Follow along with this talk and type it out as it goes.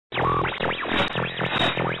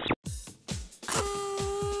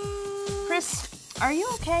Are you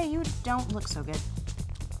okay? You don't look so good.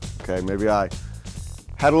 Okay, maybe I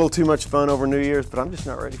had a little too much fun over New Year's, but I'm just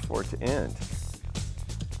not ready for it to end.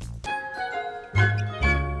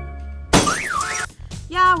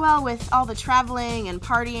 Yeah, well, with all the traveling and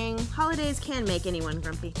partying, holidays can make anyone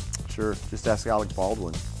grumpy. Sure, just ask Alec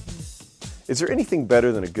Baldwin. Is there anything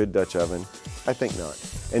better than a good Dutch oven? I think not,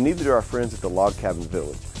 and neither do our friends at the Log Cabin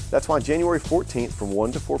Village. That's why January 14th from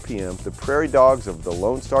 1 to 4 p.m., the Prairie Dogs of the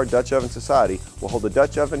Lone Star Dutch Oven Society will hold a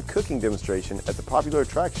Dutch oven cooking demonstration at the popular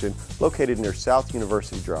attraction located near South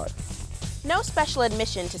University Drive. No special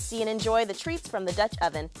admission to see and enjoy the treats from the Dutch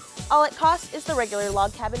oven. All it costs is the regular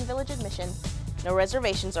Log Cabin Village admission. No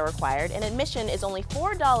reservations are required, and admission is only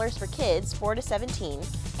 $4 for kids 4 to 17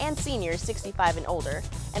 and seniors 65 and older,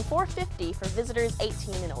 and $4.50 for visitors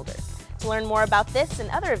 18 and older. To learn more about this and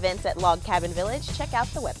other events at Log Cabin Village, check out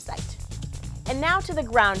the website. And now to the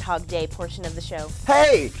Groundhog Day portion of the show.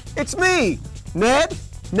 Hey, it's me, Ned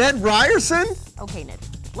Ryerson. Okay, Ned,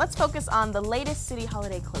 let's focus on the latest city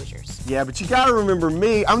holiday closures. Yeah, but you gotta remember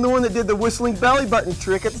me. I'm the one that did the whistling belly button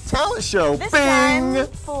trick at the talent show. This Bing! time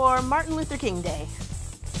for Martin Luther King Day.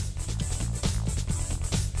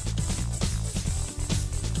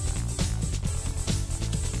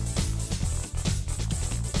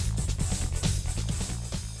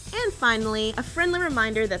 And finally, a friendly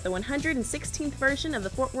reminder that the 116th version of the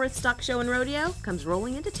Fort Worth Stock Show and Rodeo comes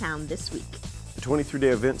rolling into town this week. The 23-day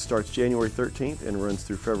event starts January 13th and runs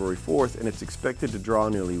through February 4th, and it's expected to draw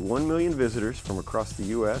nearly 1 million visitors from across the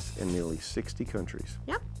U.S. and nearly 60 countries.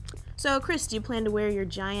 Yep. So, Chris, do you plan to wear your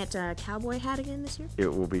giant cowboy hat again this year?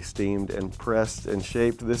 It will be steamed and pressed and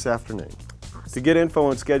shaped this afternoon. Awesome. To get info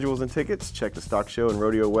on schedules and tickets, check the Stock Show and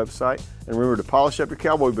Rodeo website, and remember to polish up your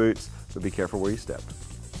cowboy boots, but be careful where you step.